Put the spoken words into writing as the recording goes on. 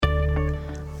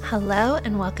Hello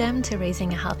and welcome to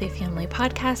Raising a Healthy Family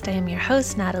podcast. I am your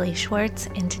host, Natalie Schwartz.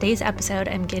 In today's episode,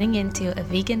 I'm getting into a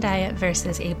vegan diet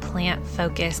versus a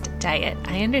plant-focused diet.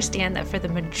 I understand that for the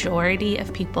majority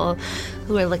of people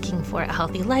who are looking for a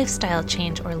healthy lifestyle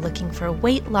change or looking for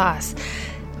weight loss,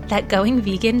 that going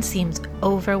vegan seems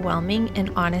overwhelming, and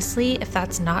honestly, if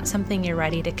that's not something you're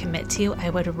ready to commit to, I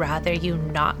would rather you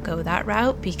not go that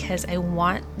route, because I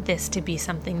want this to be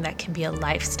something that can be a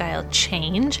lifestyle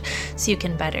change so you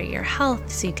can better your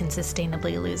health, so you can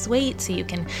sustainably lose weight, so you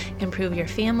can improve your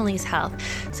family's health.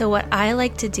 So what I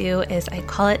like to do is I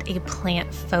call it a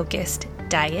plant-focused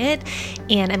diet,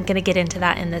 and I'm going to get into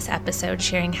that in this episode,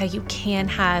 sharing how you can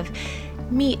have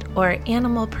meat or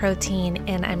animal protein,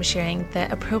 and I'm sharing the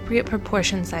appropriate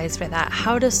proportion size for that,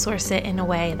 how to source it in a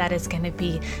way that is going to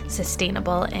be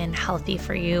sustainable and healthy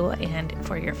for you and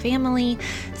for your family.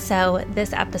 So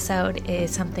this episode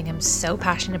is something I'm so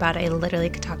passionate about. I literally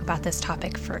could talk about this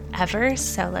topic forever.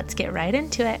 So let's get right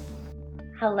into it.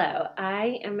 Hello,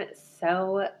 I am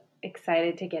so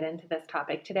excited to get into this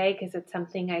topic today because it's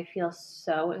something I feel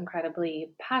so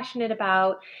incredibly passionate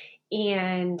about.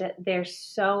 And there's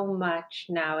so much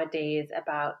nowadays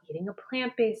about eating a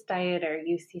plant-based diet, or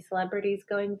you see celebrities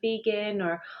going vegan,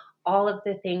 or all of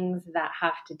the things that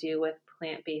have to do with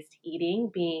plant-based eating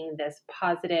being this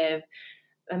positive,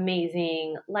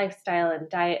 amazing lifestyle and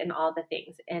diet and all the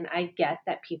things. And I get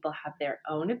that people have their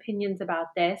own opinions about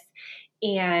this.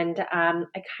 And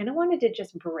I kind of wanted to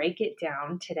just break it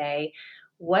down today.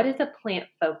 What is a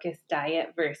plant-focused diet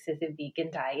versus a vegan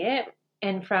diet?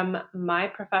 And from my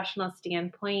professional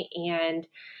standpoint, and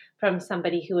from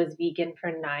somebody who was vegan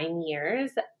for 9 years,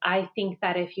 I think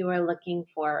that if you are looking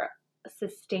for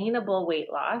sustainable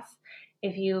weight loss,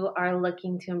 if you are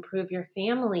looking to improve your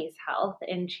family's health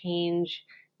and change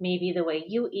maybe the way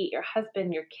you eat, your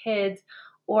husband, your kids,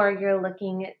 or you're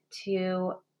looking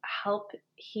to help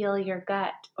heal your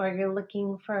gut, or you're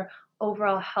looking for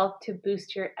overall health to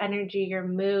boost your energy, your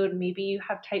mood. Maybe you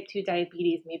have type 2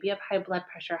 diabetes, maybe you have high blood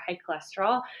pressure, high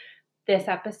cholesterol. This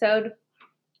episode,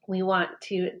 we want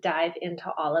to dive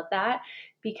into all of that,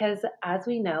 because as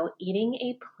we know, eating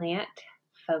a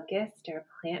plant-focused or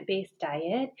plant-based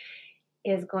diet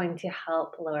is going to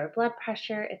help lower blood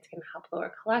pressure. It's going to help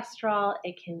lower cholesterol.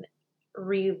 It can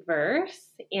reverse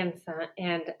and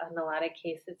in a lot of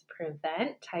cases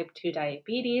prevent type 2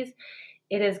 diabetes.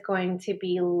 It is going to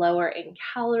be lower in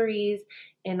calories,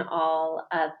 in all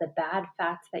of the bad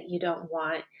fats that you don't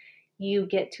want. You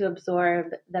get to absorb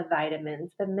the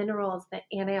vitamins, the minerals, the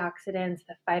antioxidants,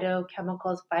 the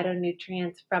phytochemicals,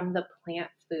 phytonutrients from the plant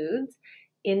foods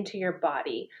into your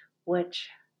body, which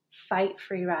fight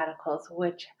free radicals,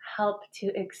 which help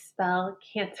to expel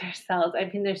cancer cells.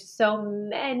 I mean, there's so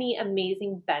many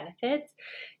amazing benefits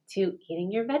to eating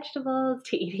your vegetables,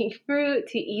 to eating fruit,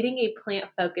 to eating a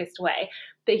plant-focused way.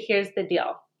 But here's the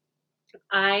deal.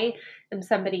 I am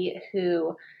somebody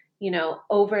who,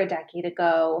 over a decade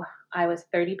ago, I was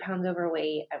 30 pounds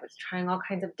overweight. I was trying all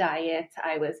kinds of diets.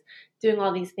 I was doing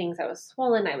all these things. I was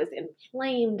swollen. I was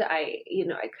inflamed. I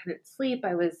couldn't sleep.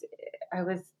 I was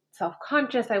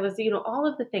self-conscious. I was, all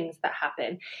of the things that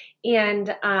happen.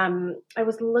 And I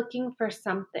was looking for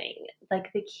something,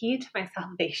 like the key to my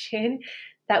salvation,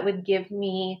 that would give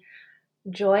me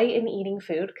joy in eating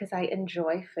food, because I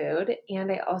enjoy food.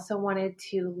 And I also wanted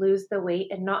to lose the weight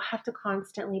and not have to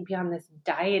constantly be on this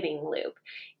dieting loop.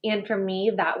 And for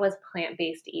me, that was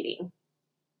plant-based eating.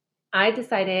 I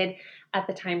decided at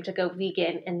the time to go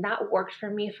vegan, and that worked for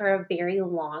me for a very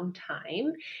long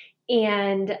time.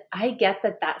 And I get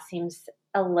that that seems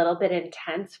a little bit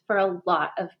intense for a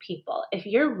lot of people. If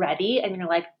you're ready and you're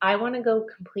like, I want to go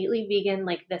completely vegan,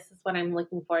 like this is what I'm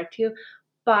looking forward to,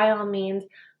 by all means,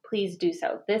 please do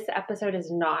so. This episode is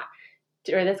not,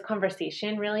 or this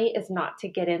conversation really is not to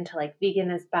get into like vegan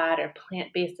is bad or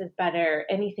plant-based is better or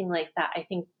anything like that. I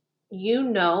think you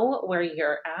know where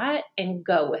you're at and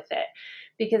go with it,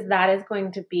 because that is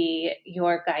going to be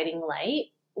your guiding light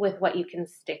with what you can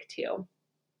stick to.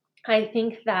 I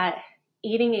think that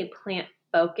eating a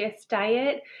plant-focused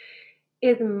diet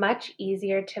is much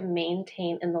easier to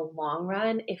maintain in the long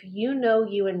run. If you know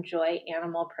you enjoy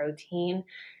animal protein,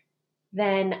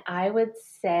 then I would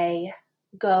say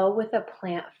go with a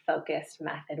plant-focused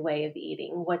method way of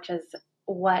eating, which is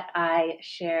what I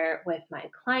share with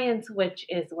my clients, which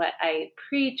is what I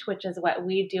preach, which is what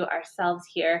we do ourselves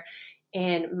here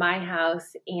in my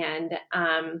house. And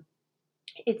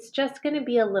it's just going to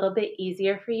be a little bit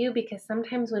easier for you, because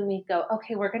sometimes when we go,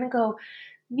 okay, we're going to go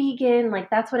vegan, like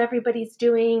that's what everybody's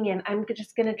doing, and I'm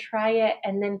just going to try it.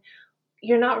 And then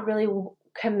you're not really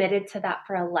committed to that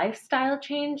for a lifestyle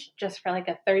change, just for like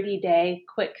a 30-day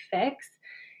quick fix.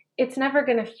 it's never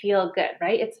going to feel good,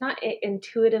 right? It's not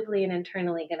intuitively and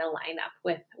internally going to line up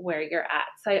with where you're at.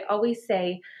 So I always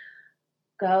say,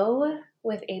 go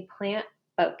with a plant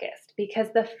focused, because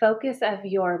the focus of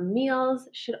your meals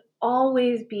should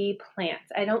always be plants.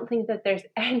 I don't think that there's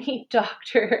any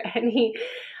doctor or any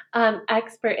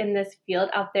expert in this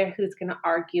field out there who's going to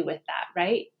argue with that,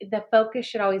 right? The focus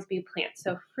should always be plants.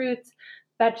 So fruits,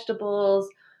 vegetables,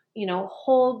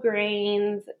 whole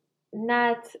grains,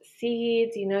 nuts,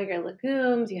 seeds, your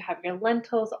legumes, you have your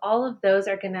lentils, all of those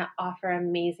are going to offer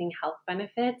amazing health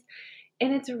benefits.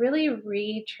 And it's really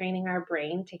retraining our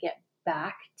brain to get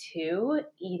back to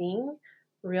eating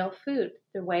real food,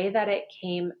 the way that it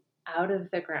came out of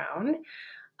the ground.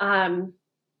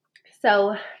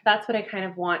 So that's what I kind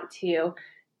of want to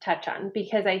touch on,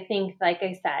 because I think, like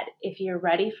I said, if you're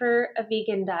ready for a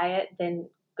vegan diet, then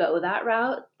go that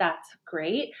route. That's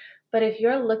great. But if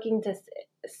you're looking to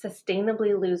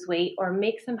sustainably lose weight or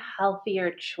make some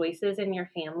healthier choices in your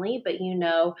family, but you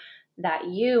know that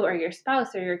you or your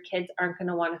spouse or your kids aren't going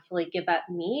to want to fully give up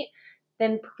meat,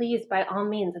 then please, by all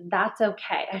means, that's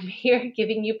okay. I'm here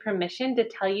giving you permission to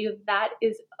tell you that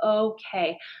is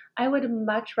okay. I would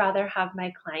much rather have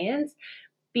my clients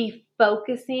be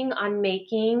focusing on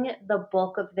making the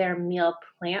bulk of their meal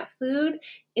plant food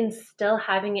and still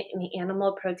having any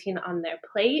animal protein on their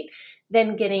plate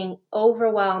than getting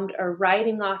overwhelmed or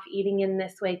writing off eating in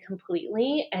this way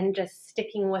completely and just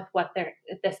sticking with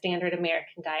the standard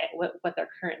American diet, what they're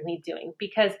currently doing,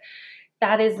 because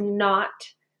that is not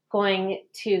going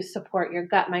to support your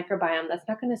gut microbiome. That's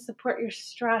not going to support your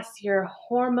stress, your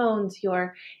hormones,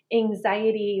 your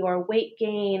anxiety, your weight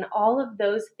gain. All of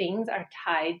those things are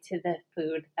tied to the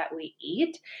food that we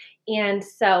eat. And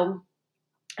so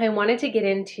I wanted to get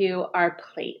into our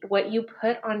plate, what you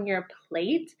put on your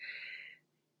plate.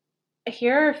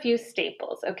 Here are a few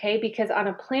staples, okay? Because on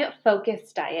a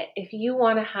plant-focused diet, if you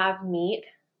want to have meat,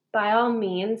 by all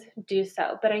means, do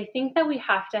so. But I think that we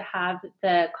have to have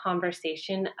the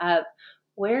conversation of,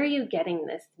 where are you getting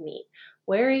this meat?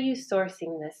 Where are you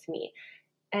sourcing this meat?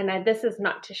 And this is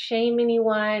not to shame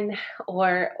anyone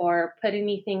or put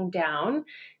anything down,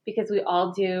 because we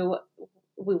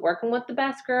working with the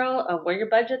best girl of where your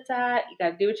budget's at. You got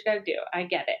to do what you got to do. I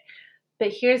get it. But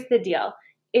here's the deal.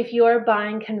 If you're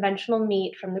buying conventional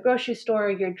meat from the grocery store,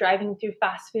 or you're driving through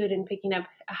fast food and picking up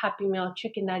a Happy Meal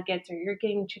chicken nuggets, or you're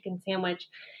getting a chicken sandwich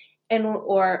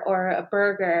or a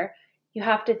burger, you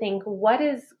have to think, what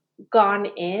has gone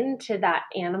into that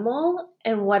animal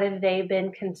and what have they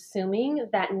been consuming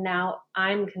that now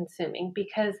I'm consuming?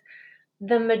 Because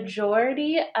the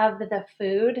majority of the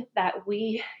food that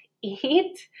we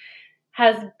eat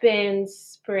has been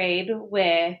sprayed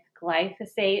with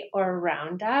glyphosate or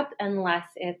Roundup, unless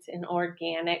it's an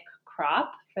organic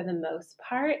crop for the most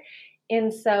part.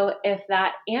 And so if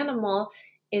that animal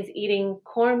is eating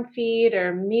corn feed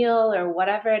or meal or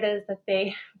whatever it is that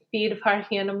they feed farm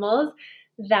animals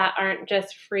that aren't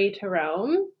just free to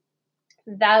roam,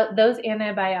 those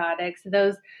antibiotics,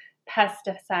 those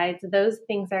pesticides, those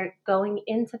things are going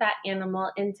into that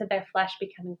animal, into their flesh,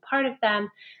 becoming part of them,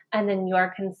 and then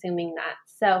you're consuming that.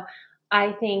 So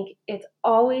I think it's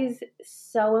always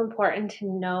so important to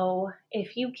know,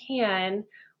 if you can,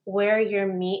 where your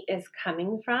meat is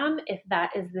coming from, if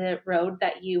that is the road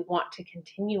that you want to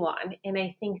continue on. And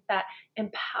I think that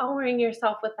empowering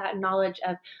yourself with that knowledge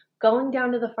of going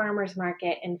down to the farmer's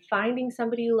market and finding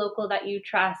somebody local that you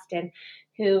trust and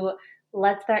who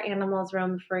lets their animals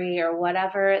roam free, or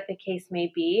whatever the case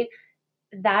may be,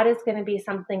 that is going to be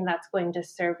something that's going to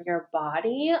serve your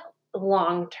body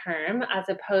long term, as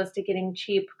opposed to getting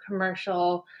cheap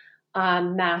commercial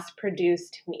mass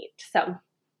produced meat. So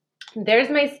there's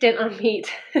my stint on meat.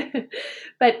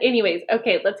 But anyways,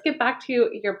 okay, let's get back to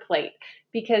your plate,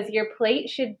 because your plate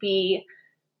should be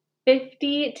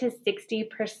 50 to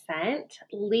 60%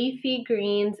 leafy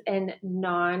greens and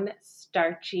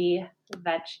non-starchy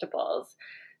vegetables.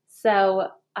 So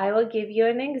I will give you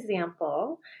an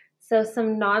example. So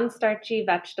some non-starchy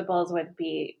vegetables would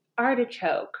be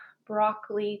artichoke,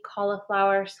 broccoli,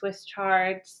 cauliflower, Swiss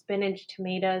chard, spinach,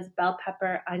 tomatoes, bell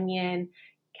pepper, onion,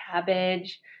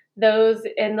 cabbage. Those,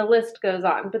 and the list goes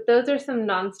on, but those are some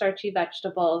non-starchy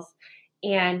vegetables.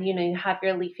 And, you have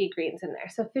your leafy greens in there.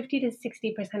 So 50 to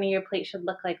 60% of your plate should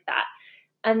look like that.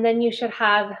 And then you should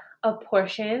have a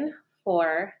portion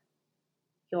for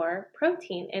your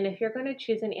protein. And if you're going to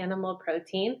choose an animal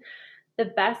protein, the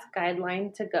best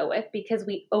guideline to go with, because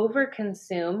we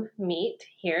overconsume meat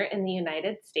here in the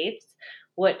United States,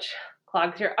 which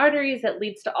clogs your arteries, it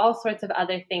leads to all sorts of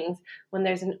other things when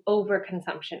there's an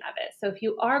overconsumption of it. So if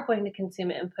you are going to consume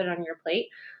it and put it on your plate,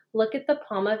 look at the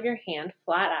palm of your hand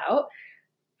flat out.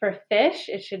 For fish,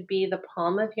 it should be the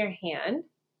palm of your hand,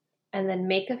 and then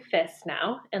make a fist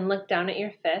now and look down at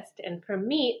your fist. And for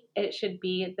meat, it should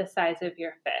be the size of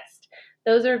your fist.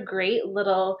 Those are great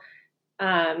little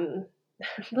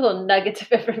little nuggets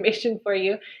of information for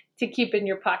you to keep in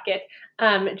your pocket,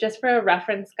 just for a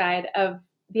reference guide of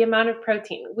the amount of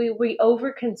protein. We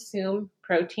overconsume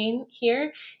protein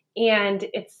here, and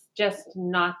it's just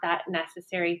not that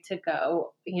necessary to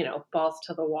go, balls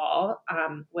to the wall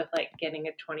with like getting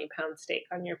a 20-pound steak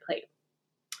on your plate.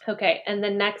 Okay, and the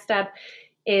next step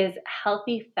is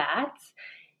healthy fats,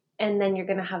 and then you're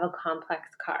going to have a complex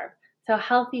carb. So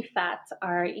healthy fats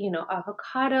are,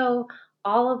 avocado,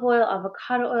 olive oil,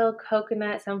 avocado oil,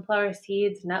 coconut, sunflower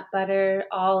seeds, nut butter,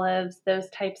 olives, those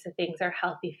types of things are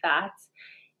healthy fats.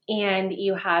 And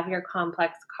you have your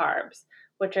complex carbs,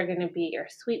 which are going to be your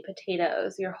sweet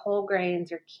potatoes, your whole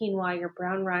grains, your quinoa, your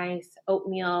brown rice,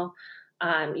 oatmeal.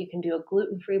 You can do a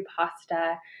gluten-free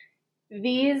pasta.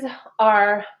 These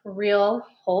are real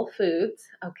whole foods,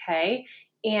 okay?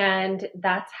 And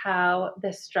that's how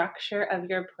the structure of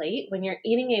your plate, when you're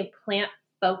eating a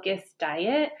plant-focused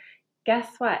diet, guess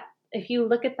what? If you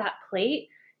look at that plate,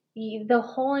 the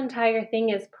whole entire thing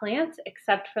is plants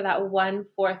except for that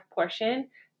 1/4 portion.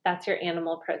 That's your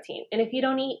animal protein. And if you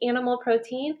don't eat animal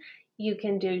protein, you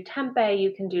can do tempeh,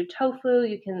 you can do tofu,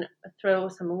 you can throw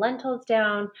some lentils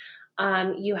down.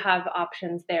 You have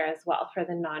options there as well for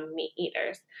the non-meat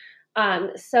eaters.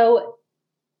 So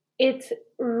it's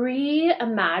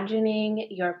reimagining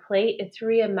your plate. It's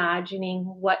reimagining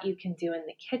what you can do in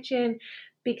the kitchen,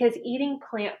 because eating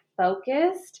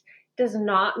plant-focused does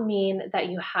not mean that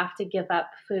you have to give up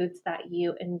foods that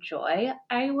you enjoy.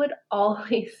 I would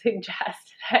always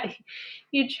suggest that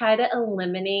you try to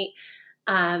eliminate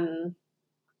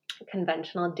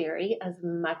conventional dairy as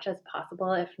much as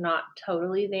possible, if not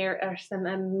totally. There are some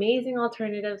amazing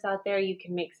alternatives out there. You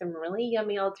can make some really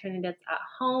yummy alternatives at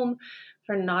home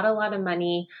for not a lot of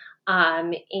money,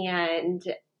 and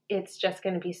it's just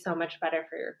going to be so much better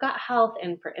for your gut health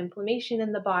and for inflammation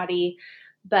in the body.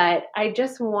 But I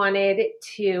just wanted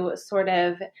to sort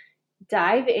of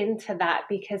dive into that,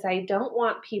 because I don't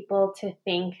want people to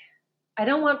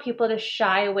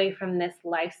shy away from this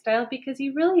lifestyle, because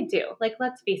you really do. Like,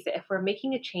 let's face it, if we're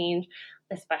making a change,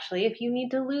 especially if you need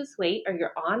to lose weight or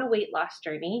you're on a weight loss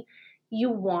journey,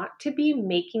 you want to be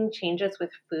making changes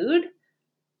with food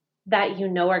that you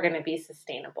know are going to be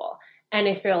sustainable. And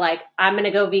if you're like, I'm going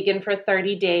to go vegan for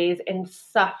 30 days and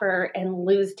suffer and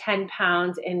lose 10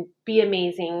 pounds and be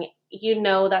amazing,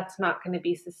 that's not going to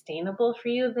be sustainable for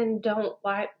you, then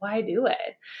why do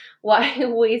it? Why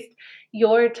waste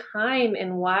your time,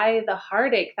 and why the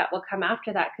heartache that will come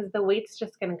after that? Because the weight's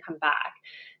just going to come back.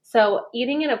 So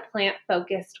eating in a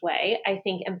plant-focused way, I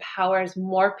think, empowers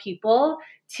more people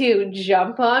to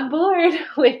jump on board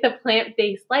with a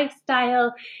plant-based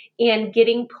lifestyle, and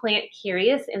getting plant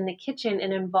curious in the kitchen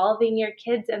and involving your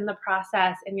kids in the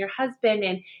process and your husband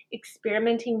and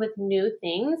experimenting with new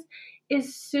things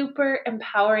is super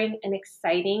empowering and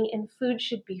exciting. And food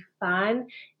should be fun.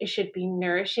 It should be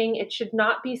nourishing. It should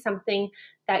not be something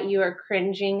that you are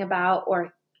cringing about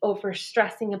or over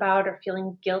stressing about or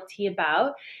feeling guilty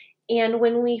about. And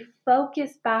when we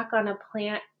focus back on a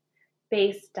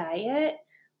plant-based diet,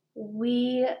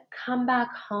 we come back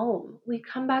home. We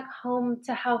come back home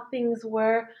to how things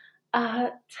were a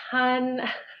ton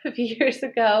of years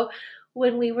ago,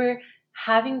 when we were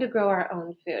having to grow our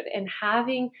own food and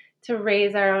having to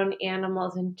raise our own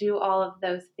animals and do all of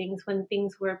those things, when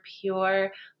things were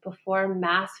pure, before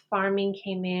mass farming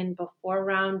came in, before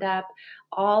Roundup,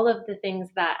 all of the things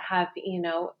that have,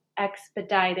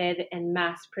 expedited and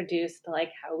mass produced,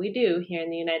 like how we do here in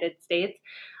the United States.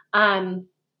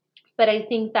 But I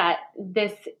think that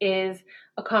this is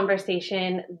a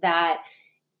conversation that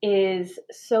is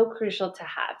so crucial to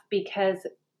have, because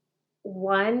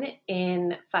 1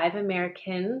 in 5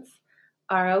 Americans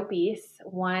are obese.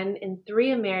 1 in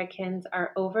 3 Americans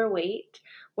are overweight.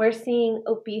 We're seeing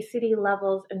obesity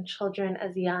levels in children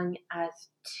as young as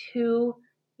 2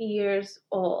 years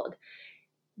old.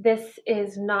 This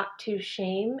is not to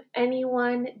shame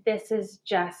anyone. This is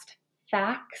just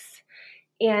facts.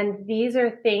 And these are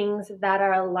things that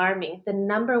are alarming. The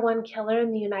number 1 killer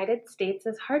in the United States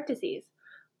is heart disease.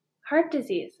 Heart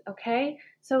disease, okay?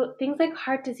 So things like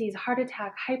heart disease, heart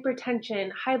attack,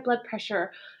 hypertension, high blood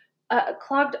pressure,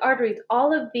 clogged arteries,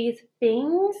 all of these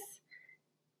things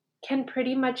can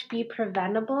pretty much be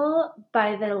preventable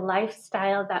by the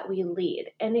lifestyle that we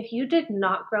lead. And if you did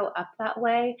not grow up that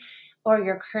way, or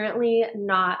you're currently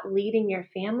not leading your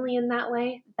family in that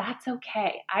way, that's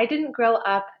okay. I didn't grow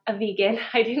up a vegan.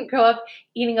 I didn't grow up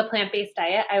eating a plant-based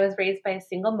diet. I was raised by a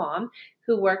single mom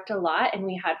who worked a lot, and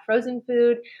we had frozen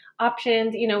food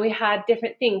options. We had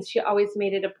different things. She always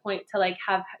made it a point to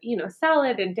have,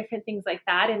 salad and different things like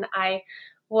that. And I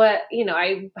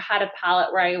had a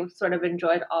palate where I sort of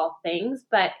enjoyed all things,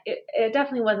 but it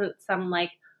definitely wasn't some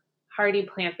hearty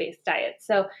plant-based diet.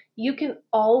 So you can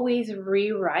always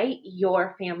rewrite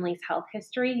your family's health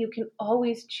history. You can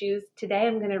always choose, today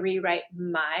I'm going to rewrite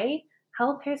my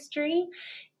health history.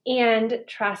 And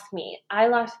trust me, I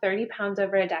lost 30 pounds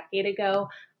over a decade ago.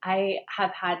 I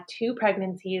have had 2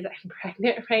 pregnancies. I'm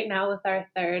pregnant right now with our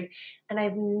 3rd. And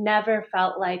I've never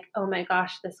felt like, oh my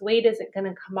gosh, this weight isn't going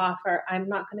to come off, or I'm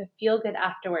not going to feel good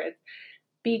afterwards,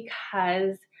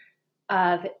 because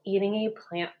of eating a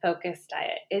plant-focused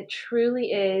diet. It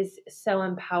truly is so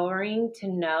empowering to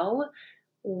know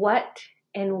what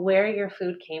and where your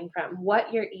food came from,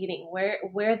 what you're eating,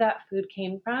 where that food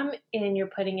came from, and you're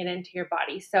putting it into your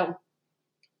body. So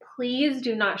please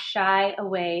do not shy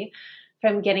away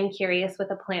from getting curious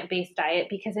with a plant-based diet,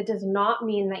 because it does not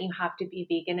mean that you have to be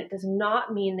vegan. It does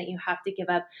not mean that you have to give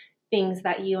up things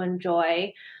that you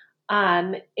enjoy.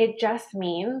 It just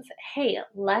means, hey,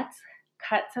 let's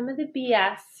cut some of the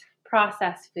BS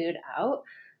processed food out.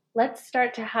 Let's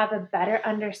start to have a better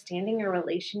understanding or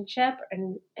relationship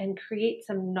and create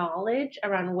some knowledge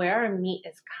around where our meat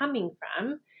is coming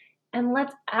from. And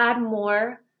let's add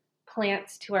more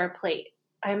plants to our plate.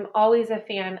 I'm always a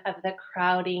fan of the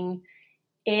crowding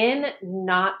in,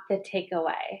 not the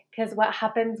takeaway. Because what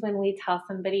happens when we tell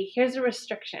somebody, here's a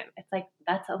restriction? It's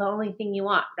that's the only thing you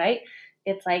want, right?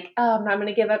 It's oh, I'm not going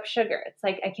to give up sugar. It's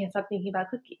I can't stop thinking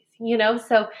about cookies,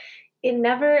 So it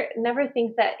never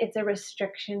think that it's a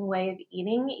restriction way of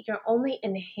eating. You're only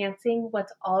enhancing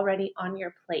what's already on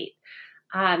your plate.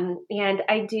 And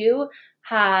I do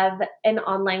have an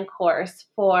online course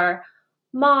for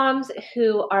moms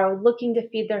who are looking to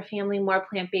feed their family more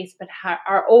plant-based, but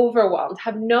are overwhelmed,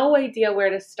 have no idea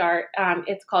where to start.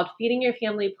 It's called Feeding Your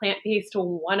Family Plant-Based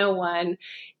 101.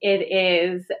 It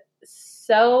is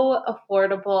so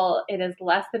affordable. It is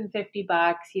less than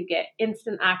 $50. You get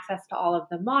instant access to all of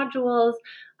the modules.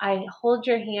 I hold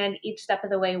your hand each step of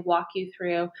the way, walk you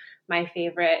through my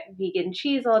favorite vegan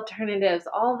cheese alternatives,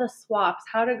 all the swaps,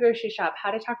 how to grocery shop, how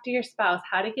to talk to your spouse,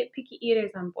 how to get picky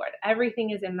eaters on board.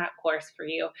 Everything is in that course for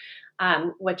you,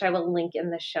 which I will link in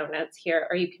the show notes here,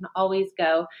 or you can always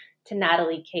go to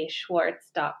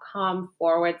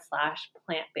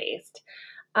nataliekschwartz.com/plant-based.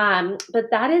 But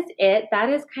that is it. That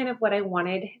is kind of what I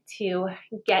wanted to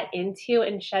get into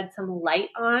and shed some light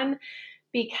on,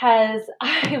 because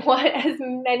I want as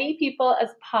many people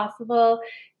as possible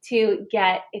to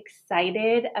get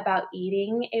excited about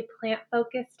eating a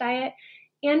plant-focused diet,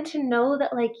 and to know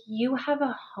that you have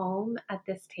a home at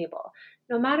this table.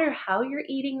 No matter how you're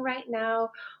eating right now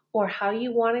or how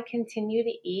you want to continue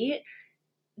to eat,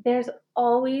 there's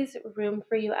always room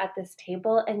for you at this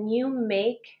table, and you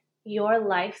make your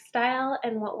lifestyle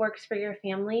and what works for your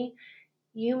family,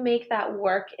 you make that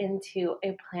work into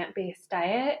a plant-based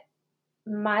diet.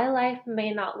 My life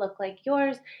may not look like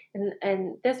yours,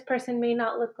 and this person may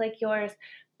not look like yours,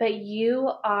 but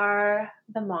you are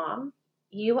the mom.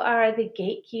 You are the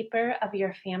gatekeeper of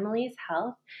your family's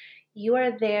health. You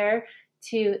are there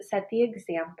to set the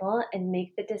example and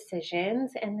make the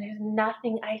decisions. And there's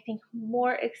nothing, I think,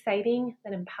 more exciting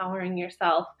than empowering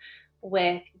yourself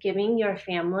with giving your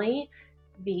family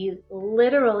the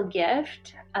literal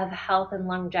gift of health and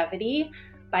longevity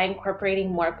by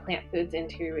incorporating more plant foods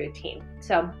into your routine.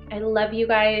 So I love you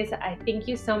guys. I thank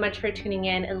you so much for tuning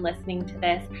in and listening to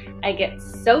this. I get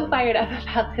so fired up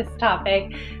about this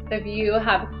topic. So if you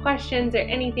have questions or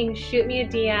anything, shoot me a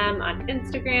DM on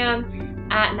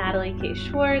Instagram at Natalie K.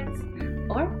 Schwartz,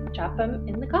 or drop them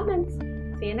in the comments.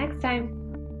 See you next time.